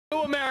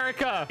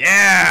America.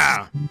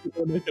 Yeah.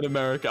 Make it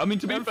America. I mean,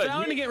 to be I'm fair,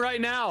 founding it right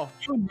now.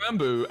 you and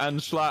Ranboo and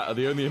Schlatt are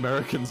the only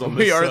Americans on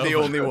this We are server. the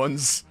only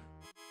ones.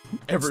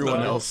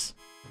 Everyone So- else.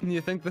 You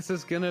think this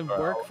is gonna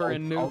work for a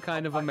new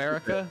kind of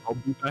America? I'll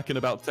be back in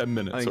about 10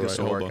 minutes. I think this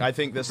will hold work. on. I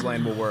think this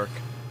land will work.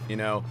 You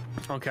know.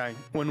 Okay.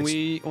 When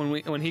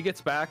he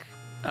gets back,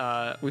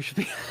 we should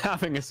be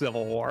having a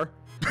civil war.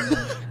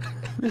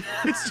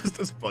 It's just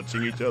us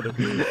punching each other.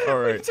 All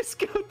right. Just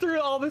go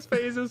through all these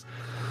phases.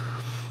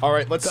 All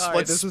right. Let's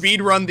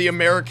speed run the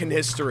American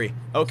history.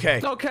 Okay.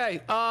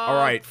 Okay. All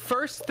right.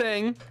 First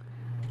thing.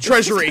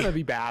 Treasury. This is gonna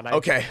be bad.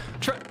 Okay.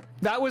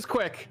 That was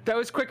quick. That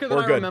was quicker than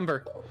We're I good.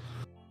 remember.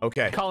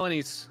 Okay.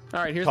 Colonies. All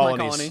right. Here's my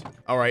colony.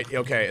 All right.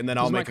 Okay. And then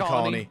I'll Here's my make a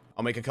colony.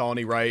 I'll make a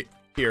colony right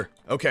here.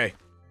 Okay.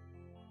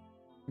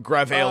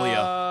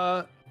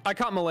 Gravalia. I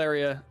caught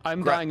malaria.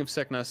 I'm dying of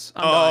sickness.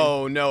 I'm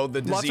Oh no,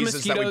 the Lots of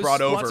diseases that we brought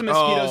over. Lots of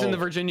mosquitoes in the Oh.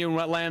 Virginian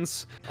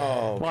wetlands.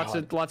 Oh, Lots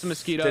God. of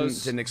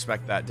mosquitoes. Didn't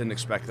expect that. Didn't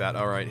expect that.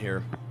 All right,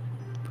 here.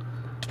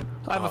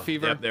 I have a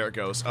fever. Yep, there it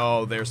goes.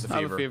 Oh, there's the fever.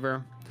 I have a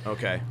fever.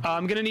 Okay.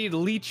 I'm gonna need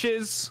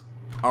leeches.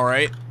 All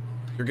right.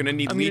 You're gonna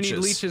need I'm leeches.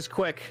 gonna need leeches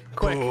quick.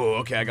 Quick. Oh,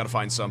 okay. I gotta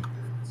find some.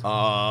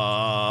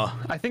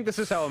 I think this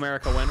is how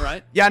America went,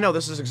 right? Yeah, no,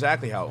 this is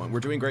exactly how it went. We're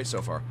doing great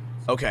so far.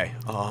 Okay.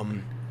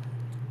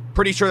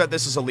 Pretty sure that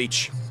this is a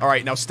leech. All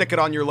right, now stick it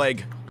on your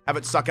leg. Have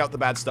it suck out the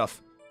bad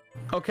stuff.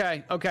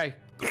 Okay. Okay.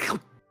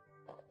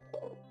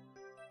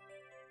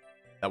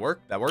 That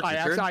worked? That worked? You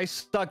cured? I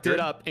sucked Cured? it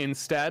up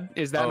instead.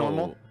 Is that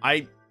normal?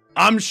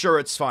 I'm sure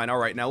it's fine. All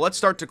right, now let's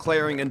start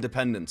declaring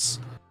independence.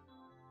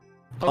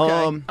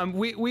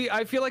 Okay.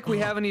 I feel like we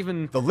haven't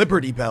even The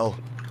Liberty Bell.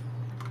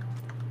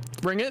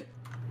 bring it.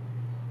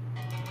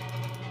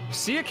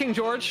 See ya, King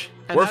George.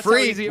 And We're that's how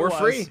free. easy it We're was.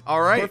 free.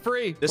 All right. We're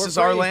free. This We're is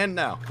our free. land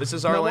now. This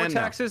is our No land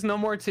more now. taxes. No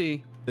more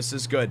tea. This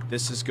is good.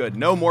 This is good.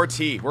 No more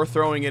tea. We're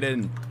throwing it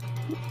in.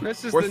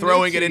 This is We're the new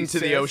throwing it tea, into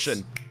the sis.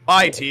 ocean.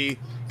 Bye, tea.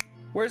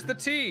 Where's the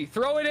tea?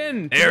 Throw it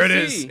in. to There it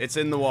the is. sea. It's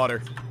in the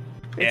water.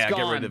 Yeah, get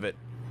gone. rid of it.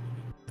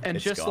 And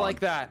it's just gone.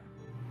 like that.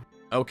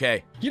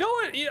 Okay. You know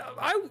what?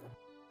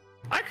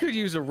 I could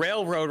use a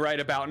railroad right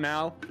about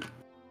now.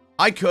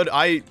 I could.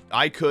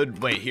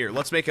 Wait here.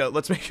 Let's make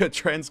a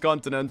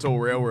transcontinental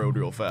railroad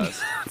real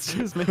fast. Let's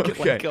just make it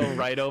Okay. like go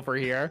right over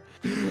here.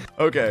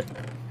 Okay.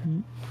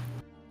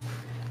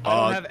 I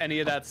don't have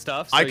any of that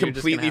stuff. So I you're just gonna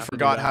completely have to do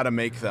forgot that. how to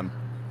make them.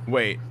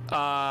 Wait.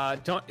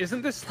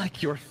 Isn't this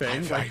like your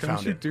thing? I Like, don't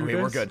found you it. do Okay,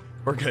 this? we're good.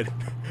 We're good.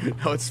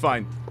 No, it's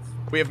fine.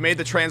 We have made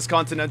the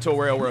transcontinental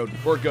railroad.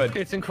 We're good.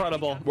 It's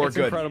incredible. We're it's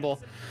good.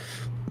 incredible.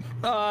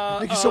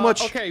 Thank you so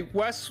much. Okay,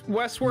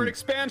 westward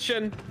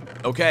expansion.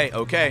 Okay.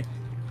 Okay.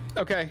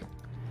 Okay.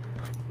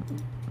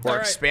 We're All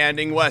right.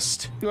 expanding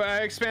west. I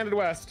expanded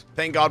west.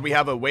 Thank God we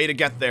have a way to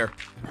get there.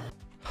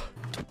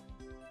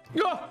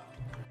 Ah!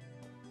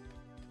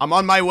 I'm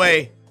on my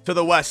way to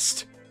the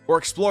west. We're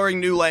exploring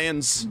new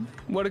lands.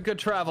 What a good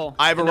travel.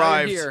 I've And now you're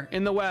arrived. here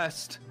in the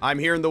west. I'm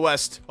here in the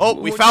west. Oh,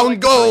 we Would you found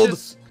like to find gold.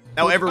 us?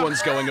 Now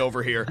everyone's going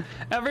over here.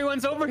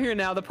 Everyone's over here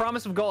now. The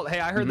promise of gold. Hey,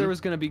 I heard there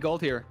was gonna be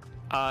gold here.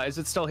 Is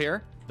it still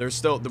here? There's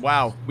still,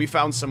 wow, we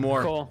found some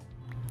more. Cool.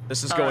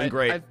 This is All going right,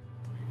 great.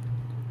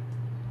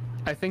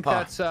 I think Huh.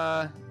 that's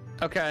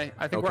okay.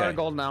 I think we're out Okay. of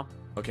gold now.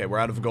 Okay, we're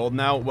out of gold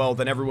now. Well,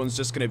 then everyone's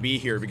just gonna be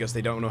here because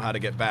they don't know how to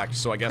get back.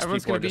 So I guess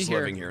Everyone's people are gonna be just here.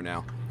 living here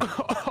now.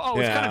 Oh,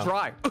 it's kind Yeah. of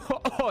dry.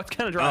 Oh, it's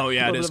kind of dry. Oh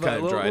yeah, it is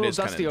kind of dry. It is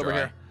kind dusty of over dry.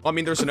 here. Well, I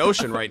mean, there's an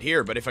ocean right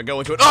here, but if I go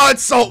into it, oh,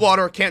 it's salt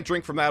water. Can't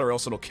drink from that, or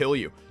else it'll kill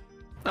you.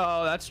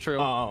 Oh, that's true.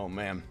 Oh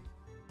man.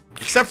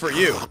 Except for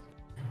you,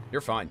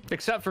 you're fine.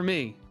 Except for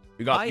me.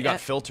 You got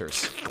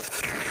filters.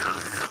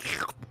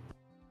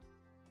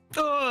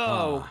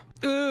 Oh,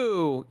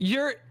 ooh,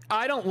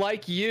 I don't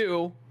like you.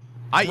 You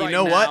right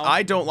know what? now.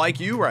 I don't like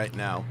you right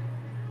now.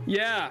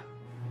 Yeah.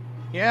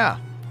 Yeah.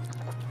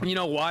 You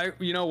know why?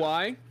 You know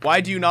why? Why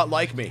do you not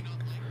like me?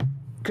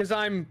 Cause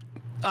I'm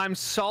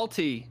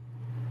salty.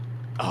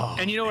 Oh.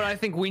 And you know what I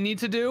think we need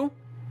to do?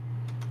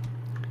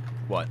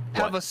 What?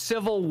 Have What? a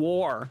civil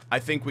war. I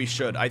think we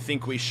should. I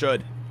think we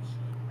should.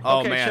 Oh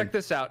Okay, man. check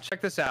this out.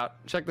 Check this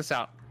out. Check this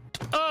out.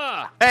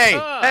 Hey,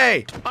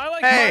 I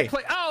like hey. my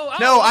place. Oh,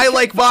 No, I okay,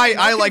 like fine.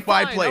 I Okay, like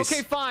my fine. place.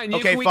 Okay, fine.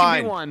 Okay, we fine.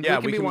 Can be one. Yeah,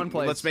 we can be one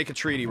place. Let's make a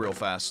treaty real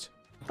fast.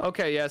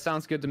 Okay, yeah,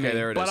 sounds good to me. Okay,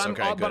 there it but is. I'm,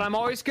 Okay, but good. I'm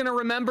always gonna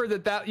remember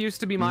that used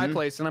to be my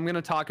place, and I'm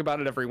gonna talk about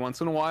it every once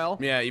in a while.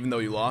 Yeah, even though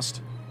you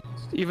lost.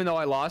 Even though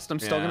I lost, I'm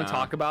still gonna Yeah.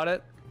 talk about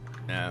it.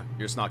 Yeah,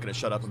 you're just not gonna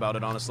shut up about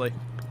it, honestly.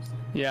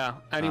 Yeah.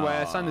 Anyway,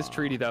 I signed this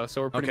treaty though,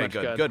 so we're pretty Okay, much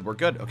good, good. good. We're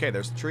good. Okay,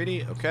 there's the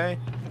treaty. Okay,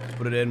 let's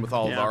put it in with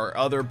all of Yeah. our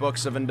other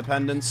books of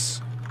independence.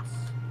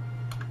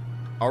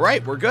 All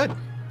right, we're good.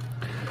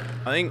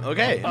 I think.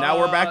 Okay, now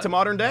we're back to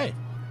modern day.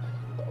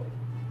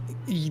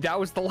 That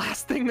was the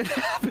last thing that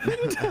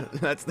happened.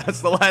 That's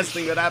the last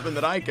thing that happened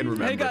that I can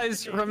remember. Hey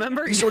guys,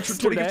 remember Thank you so much for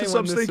putting it to yesterday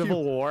when subs, the thank you.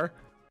 Civil War?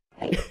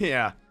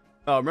 Yeah.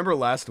 Oh, remember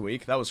last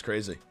week? That was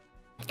crazy.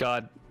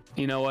 God,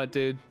 you know what,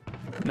 dude?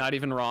 Not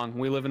even wrong.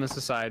 We live in a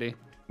society.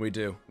 We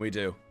do. We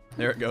do.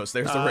 There it goes.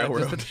 There's the Does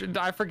railroad.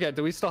 I forget.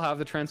 Do we still have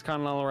the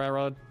Transcontinental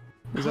Railroad?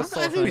 Is that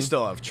still I a think we thing?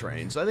 still have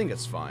trains. I think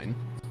it's fine.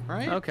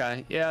 Right?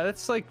 Okay. Yeah,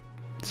 that's like,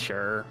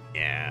 sure.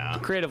 Yeah.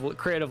 Creative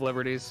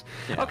liberties.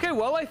 Yeah. Okay,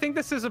 well, I think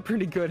this is a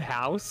pretty good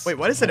house. Wait,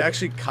 why does it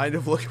actually kind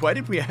of look? Why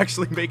did we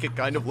actually make it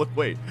kind of look?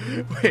 Wait,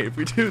 if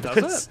we do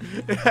Does this,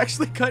 it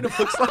actually kind of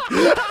looks like.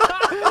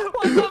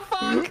 What the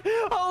fuck?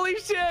 Holy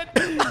shit!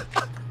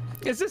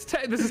 Is this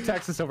this is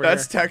Texas over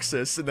That's here?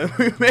 Texas, and then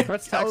we made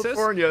That's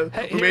California.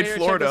 Texas. Hey, we made here,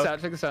 Florida.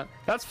 Check this out.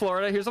 That's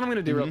Florida. Here's what I'm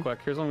gonna do real quick.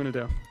 Here's what I'm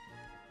gonna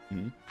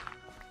do.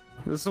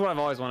 This is what I've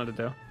always wanted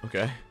to do.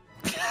 Okay.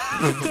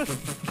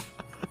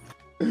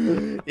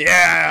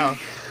 Yeah.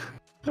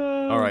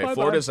 All right, bye-bye.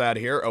 Florida's out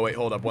here. Oh wait,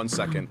 hold up 1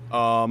 second.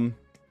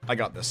 I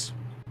got this.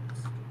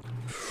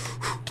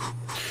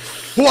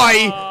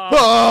 Hawaii.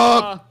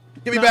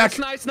 Give me back.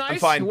 Nice. I'm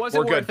fine. Was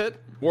We're it good. worth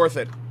it? Worth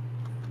it.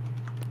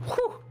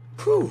 Whew.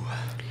 Whew.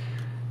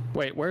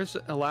 Wait, where's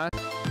Alaska?